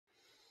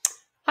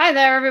Hi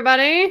there,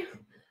 everybody.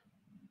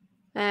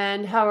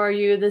 And how are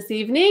you this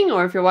evening?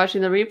 Or if you're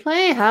watching the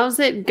replay, how's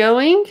it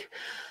going?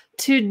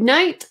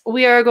 Tonight,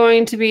 we are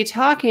going to be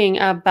talking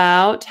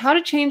about how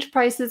to change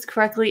prices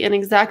correctly in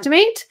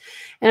Xactimate.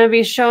 And I'll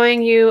be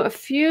showing you a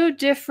few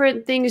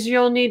different things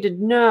you'll need to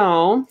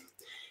know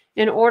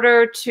in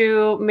order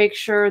to make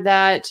sure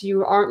that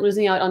you aren't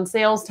losing out on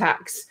sales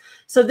tax.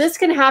 So this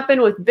can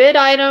happen with bid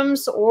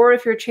items, or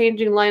if you're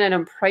changing line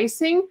item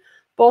pricing,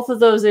 both of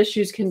those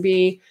issues can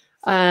be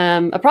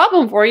a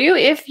problem for you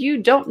if you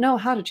don't know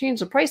how to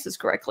change the prices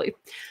correctly.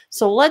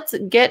 So let's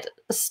get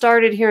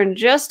started here in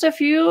just a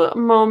few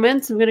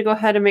moments. I'm going to go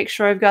ahead and make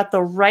sure I've got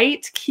the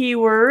right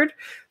keyword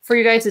for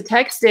you guys to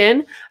text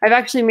in. I've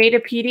actually made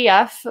a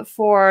PDF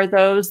for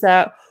those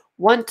that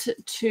want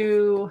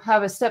to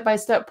have a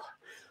step-by-step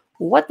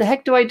what the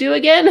heck do I do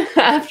again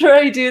after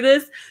I do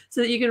this,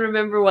 so that you can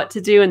remember what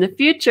to do in the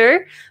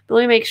future. But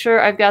let me make sure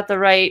I've got the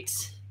right,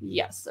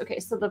 yes. Okay,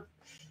 so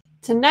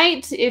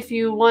tonight, if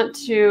you want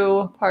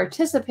to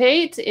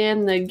participate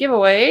in the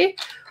giveaway,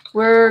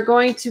 we're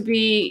going to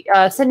be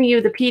sending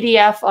you the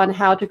PDF on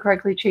how to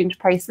correctly change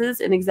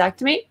prices in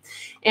Xactimate.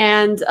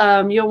 And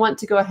you'll want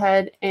to go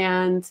ahead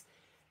and,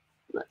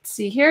 let's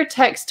see here,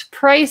 text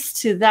price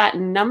to that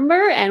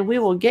number, and we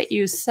will get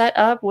you set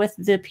up with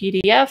the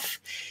PDF.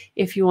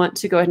 If you want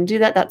to go ahead and do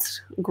that,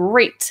 that's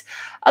great.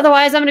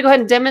 Otherwise, I'm going to go ahead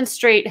and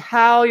demonstrate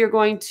how you're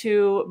going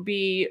to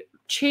be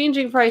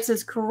changing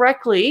prices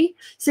correctly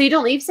so you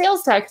don't leave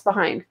sales tax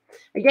behind.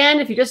 Again,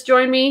 if you just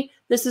joined me,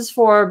 this is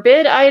for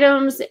bid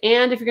items,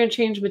 and if you're going to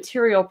change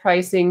material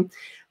pricing,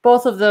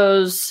 both of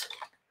those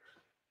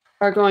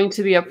are going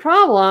to be a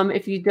problem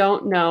if you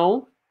don't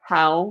know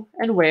how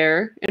and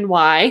where and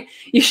why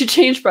you should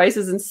change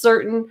prices in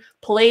certain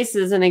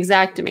places in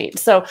Xactimate.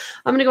 So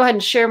I'm going to go ahead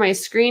and share my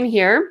screen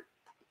here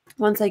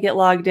once I get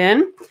logged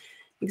in.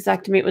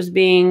 Xactimate was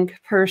being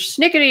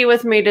persnickety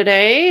with me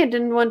today. I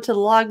didn't want to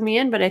log me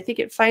in, but I think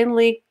it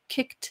finally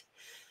kicked.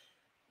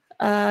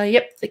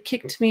 It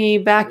kicked me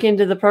back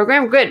into the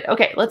program. Good.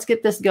 Okay, let's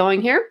get this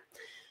going here.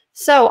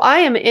 So I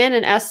am in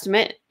an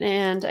estimate,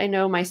 and I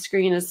know my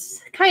screen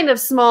is kind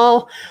of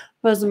small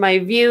because of my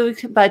view,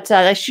 but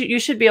you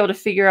should be able to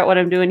figure out what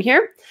I'm doing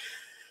here.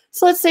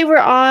 So let's say we're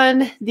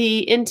on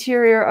the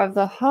interior of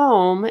the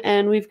home,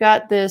 and we've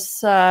got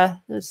this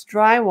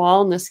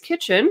drywall in this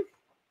kitchen,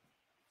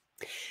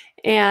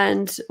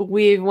 and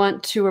we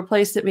want to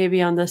replace it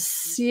maybe on the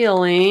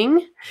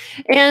ceiling.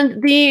 And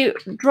the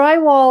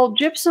drywall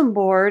gypsum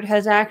board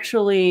has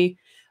actually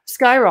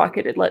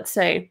skyrocketed, let's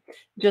say,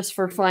 just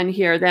for fun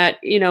here, that,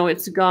 you know,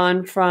 it's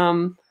gone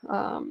from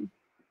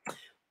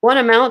one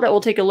amount that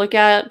we'll take a look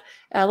at.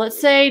 Let's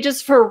say,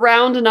 just for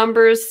round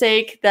numbers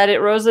sake, that it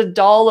rose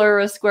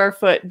 $1 a square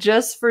foot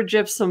just for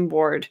gypsum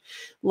board.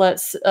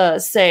 Let's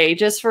say,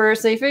 just for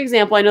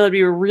example, I know that'd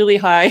be a really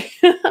high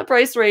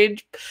price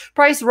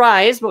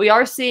rise, but we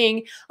are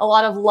seeing a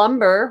lot of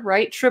lumber,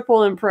 right?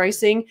 Triple in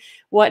pricing,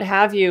 what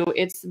have you.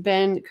 It's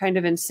been kind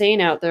of insane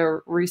out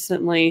there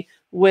recently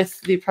with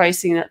the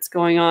pricing that's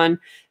going on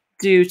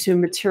due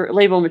to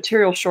label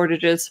material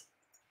shortages.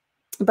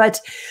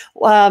 But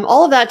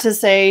all of that to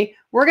say,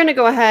 we're going to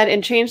go ahead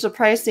and change the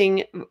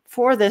pricing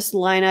for this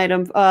line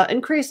item,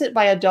 increase it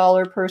by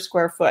 $1 per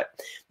square foot.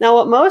 Now,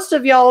 what most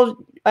of y'all,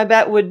 I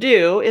bet, would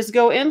do is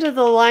go into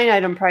the line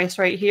item price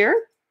right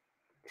here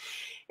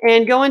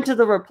and go into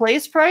the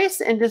replace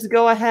price and just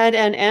go ahead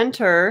and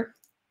enter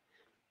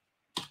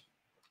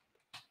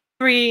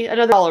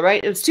another $1,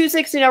 right? It was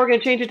 $260. Now we're going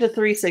to change it to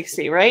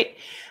 $360, right?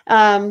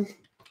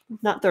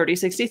 Not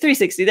 3060,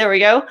 360. There we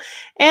go.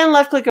 And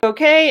left click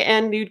OK,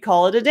 and you'd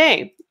call it a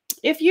day.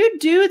 If you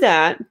do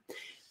that,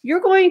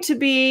 you're going to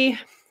be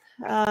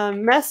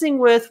messing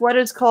with what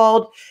is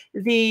called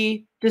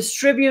the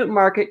distribute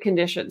market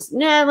conditions.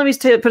 Nah, let me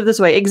put it this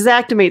way.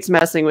 Xactimate's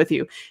messing with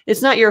you.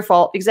 It's not your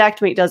fault.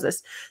 Xactimate does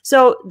this.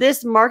 So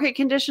this market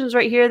conditions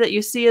right here that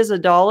you see as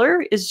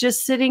 $1 is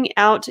just sitting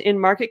out in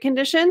market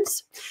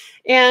conditions.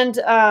 And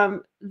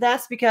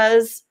that's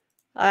because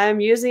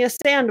I'm using a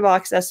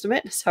sandbox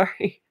estimate.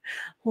 Sorry.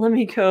 Let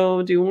me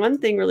go do one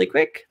thing really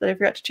quick that I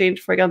forgot to change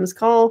before I got on this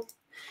call.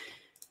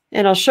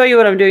 And I'll show you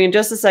what I'm doing in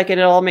just a second.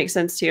 It'll all make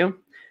sense to you.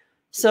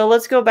 So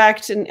let's go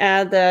back and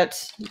add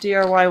that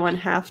DRY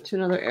 1/2 to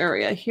another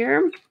area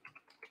here.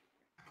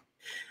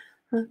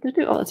 Oh,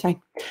 that's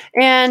fine.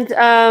 And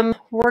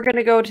we're going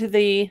to go to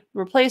the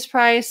replace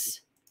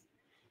price.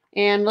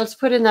 And let's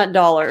put in that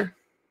 $1.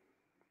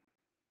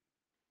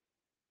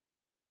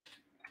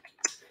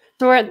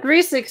 So we're at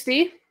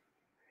 $360.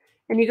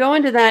 And you go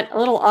into that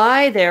little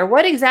I there.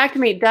 What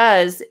Xactimate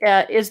does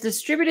is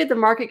distributed the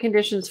market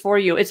conditions for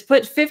you. It's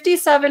put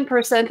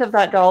 57% of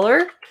that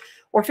 $1,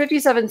 or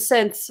 57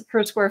 cents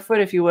per square foot,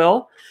 if you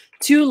will,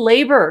 to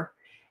labor.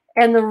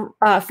 And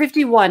the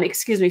 50,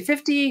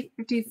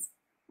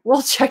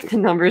 we'll check the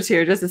numbers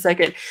here just a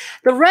second.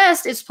 The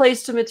rest is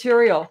placed to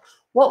material.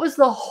 What was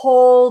the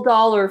whole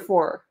 $1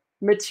 for?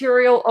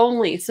 Material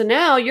only. So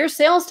now your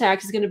sales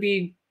tax is going to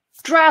be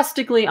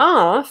drastically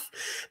off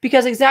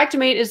because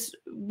Xactimate is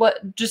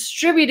what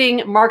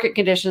distributing market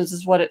conditions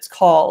is what it's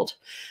called.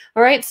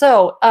 All right,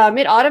 so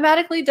it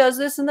automatically does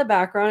this in the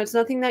background. It's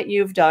nothing that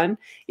you've done.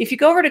 If you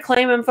go over to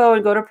claim info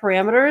and go to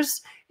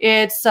parameters,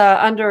 it's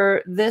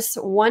under this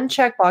one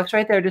checkbox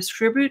right there,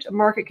 distribute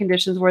market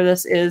conditions, where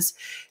this is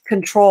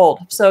controlled.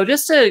 So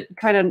just to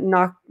kind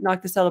of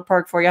knock this out of the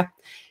park for you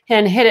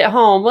and hit it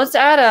home, let's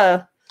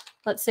add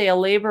let's say a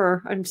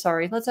labor, I'm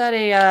sorry, let's add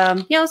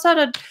let's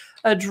add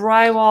a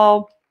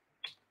drywall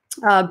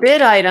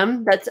bid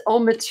item that's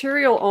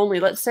material only.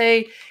 Let's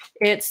say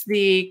it's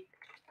the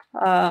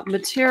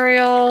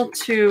material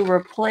to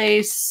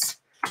replace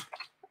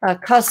a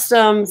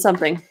custom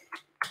something.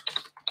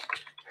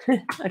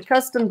 A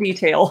custom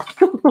detail.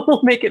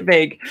 We'll make it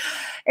vague.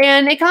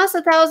 And it costs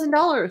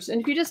 $1,000.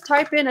 And if you just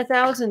type in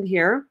 1,000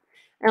 here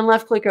and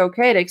left click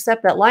OK to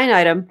accept that line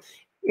item,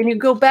 and you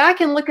go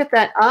back and look at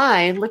that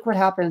I, look what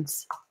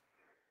happens.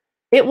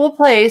 It will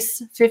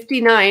place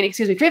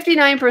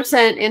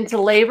 59%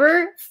 into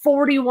labor,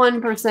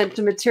 41%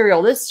 to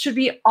material. This should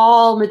be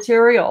all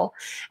material.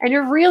 And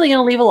you're really going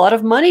to leave a lot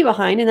of money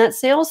behind in that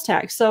sales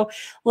tax. So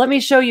let me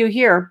show you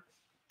here.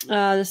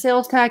 The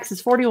sales tax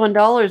is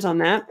 $41 on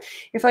that.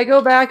 If I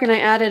go back and I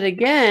add it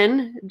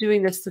again,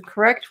 doing this the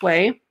correct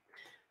way,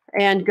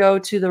 and go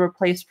to the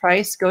replace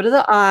price, go to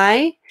the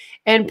I,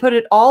 and put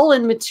it all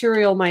in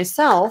material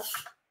myself.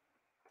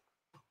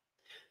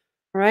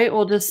 All right,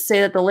 we'll just say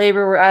that the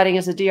labor we're adding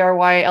is a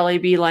DRY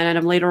LAB line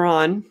item later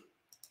on.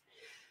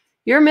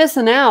 You're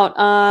missing out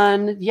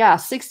on, yeah,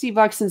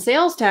 $60 in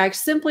sales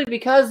tax simply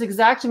because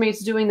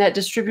Xactimate's doing that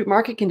distribute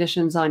market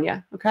conditions on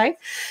you, okay?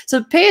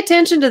 So pay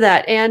attention to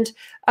that. And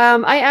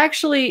I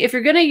actually, if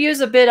you're going to use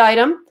a bid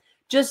item,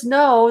 just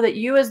know that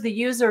you as the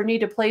user need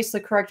to place the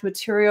correct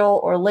material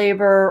or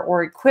labor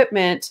or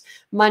equipment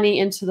money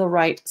into the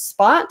right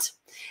spot.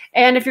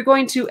 And if you're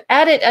going to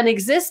edit an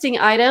existing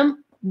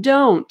item,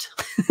 don't.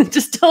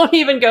 Just don't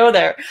even go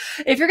there.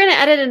 If you're going to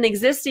edit an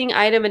existing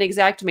item in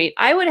Xactimate,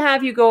 I would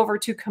have you go over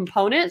to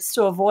components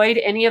to avoid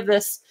any of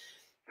this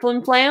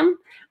flim flam.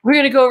 We're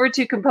going to go over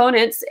to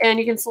components, and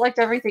you can select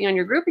everything on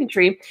your grouping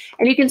tree.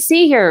 And you can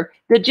see here,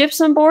 the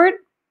gypsum board,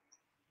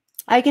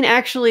 I can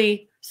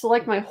actually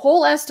select my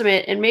whole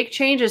estimate and make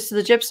changes to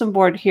the gypsum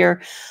board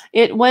here.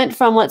 It went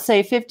from, let's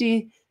say,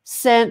 50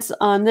 cents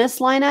on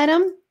this line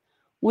item.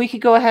 We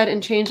could go ahead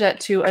and change that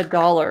to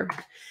 $1.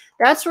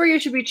 That's where you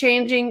should be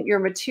changing your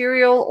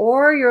material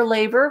or your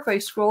labor. If I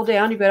scroll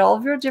down, you've got all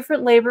of your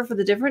different labor for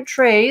the different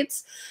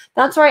trades.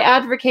 That's where I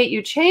advocate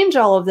you change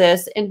all of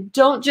this and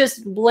don't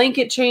just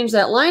blanket change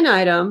that line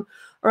item,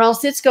 or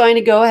else it's going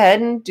to go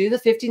ahead and do the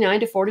 59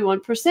 to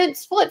 41%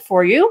 split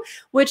for you,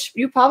 which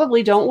you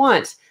probably don't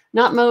want.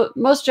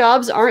 Most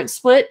jobs aren't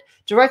split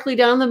directly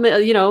down the middle,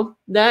 you know,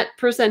 that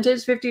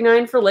percentage,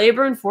 59 for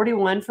labor and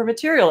 41 for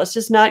material. It's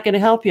just not going to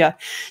help you.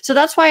 So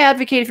that's why I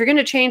advocate if you're going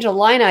to change a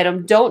line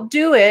item, don't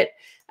do it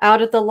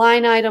out at the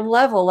line item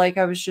level like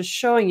I was just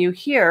showing you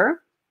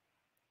here.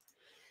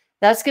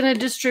 That's going to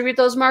distribute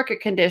those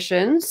market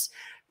conditions.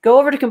 Go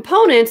over to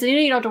components, and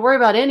you don't have to worry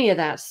about any of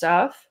that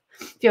stuff.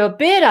 If you have a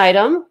bid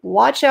item,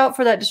 watch out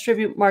for that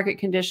distribute market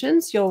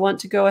conditions. You'll want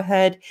to go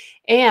ahead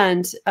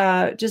and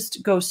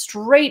just go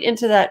straight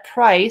into that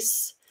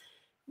price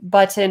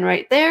button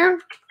right there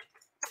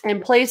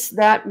and place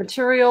that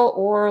material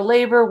or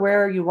labor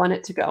where you want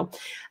it to go.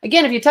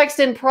 Again, if you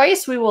text in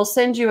price, we will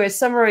send you a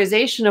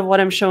summarization of what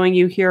I'm showing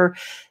you here,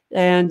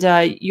 and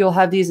you'll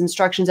have these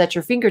instructions at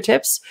your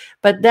fingertips.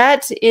 But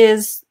that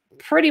is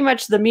pretty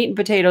much the meat and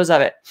potatoes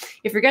of it.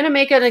 If you're going to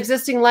make an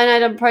existing line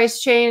item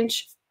price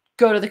change,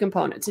 go to the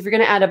components. If you're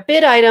going to add a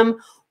bid item,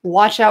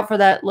 watch out for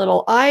that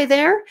little I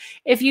there.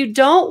 If you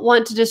don't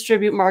want to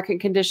distribute market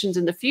conditions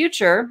in the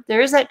future,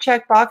 there is that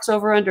checkbox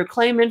over under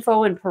claim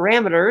info and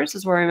parameters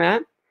is where I'm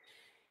at.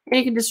 And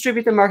you can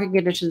distribute the market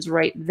conditions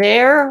right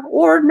there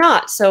or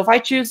not. So if I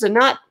choose to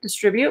not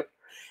distribute,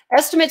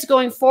 estimates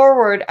going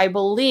forward, I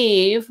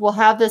believe, will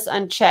have this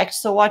unchecked.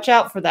 So watch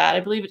out for that. I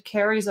believe it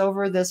carries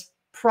over this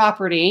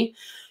property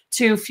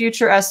to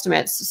future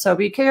estimates. So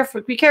be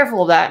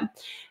careful of that.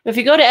 If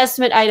you go to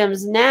estimate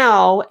items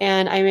now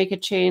and I make a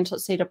change,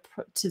 let's say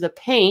to the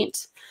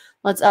paint,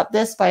 let's up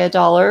this by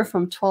 $1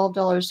 from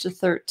 $12 to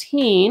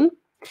 $13.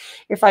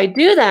 If I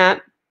do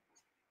that,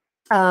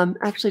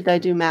 actually, did I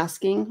do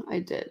masking? I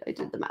did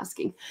the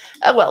masking.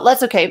 Well,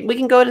 that's okay. We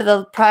can go to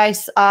the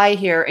price I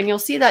here, and you'll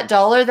see that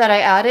 $1 that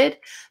I added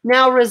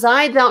now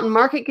resides out in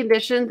market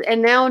conditions,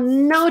 and now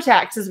no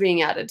tax is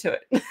being added to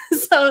it.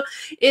 So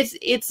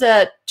it's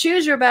a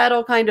choose your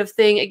battle kind of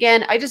thing.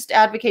 Again, I just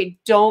advocate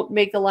don't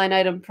make the line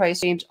item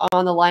price change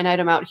on the line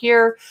item out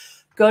here.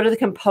 Go to the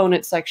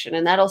component section,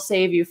 and that'll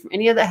save you from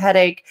any of the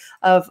headache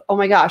of, oh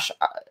my gosh,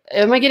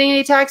 am I getting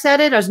any tax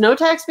added? There's no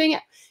tax being,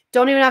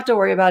 don't even have to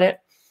worry about it.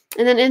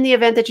 And then in the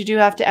event that you do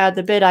have to add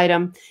the bid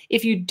item,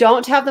 if you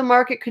don't have the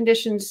market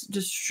conditions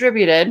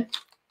distributed,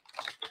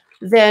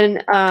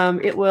 then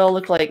it will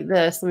look like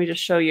this. Let me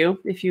just show you.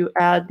 If you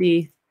add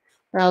the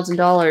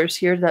 $1,000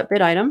 here to that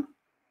bid item,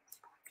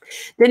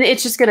 then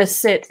it's just going to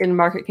sit in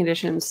market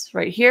conditions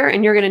right here,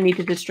 and you're going to need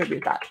to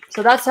distribute that.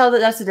 So that's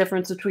that's the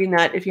difference between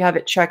that if you have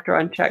it checked or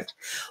unchecked,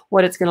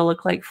 what it's going to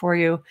look like for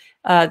you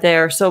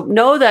there. So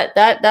know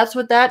that's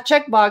what that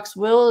checkbox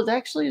will. It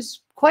actually is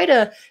quite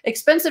a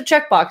expensive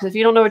checkbox. If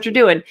you don't know what you're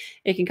doing,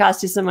 it can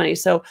cost you some money.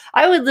 So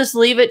I would just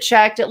leave it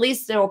checked. At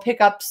least it will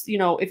pick up,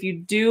 if you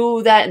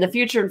do that in the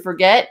future and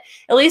forget,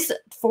 at least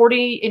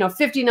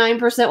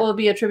 59% will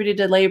be attributed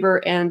to labor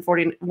and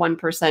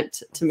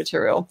 41% to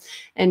material,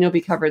 and you'll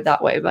be covered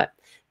that way. But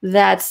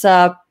that's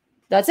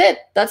it.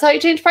 That's how you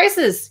change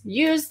prices.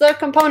 Use the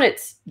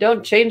components.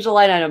 Don't change the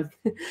line item.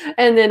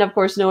 And then, of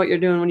course, know what you're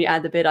doing when you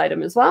add the bid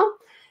item as well.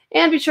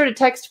 And be sure to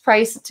text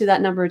price to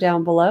that number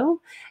down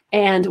below.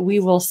 And we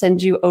will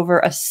send you over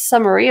a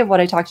summary of what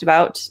I talked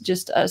about,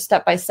 just a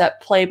step-by-step,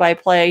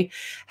 play-by-play,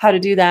 how to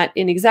do that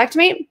in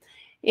Xactimate.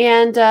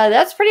 And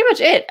that's pretty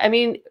much it. I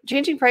mean,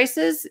 changing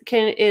prices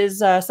is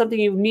something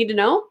you need to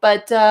know,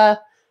 but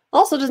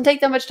also doesn't take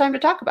that much time to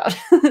talk about.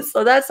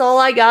 So that's all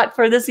I got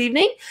for this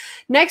evening.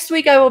 Next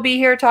week, I will be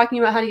here talking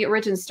about how to get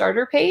rich in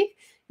starter pay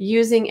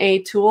using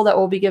a tool that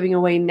we'll be giving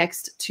away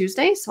next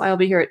Tuesday. So I'll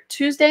be here at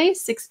Tuesday,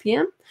 6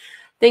 p.m.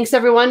 Thanks,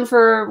 everyone,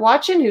 for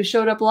watching who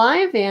showed up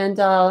live, and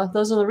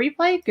those on the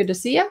replay, good to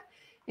see you.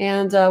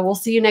 And we'll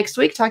see you next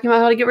week talking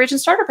about how to get rich in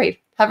starter pay.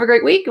 Have a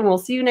great week, and we'll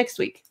see you next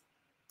week.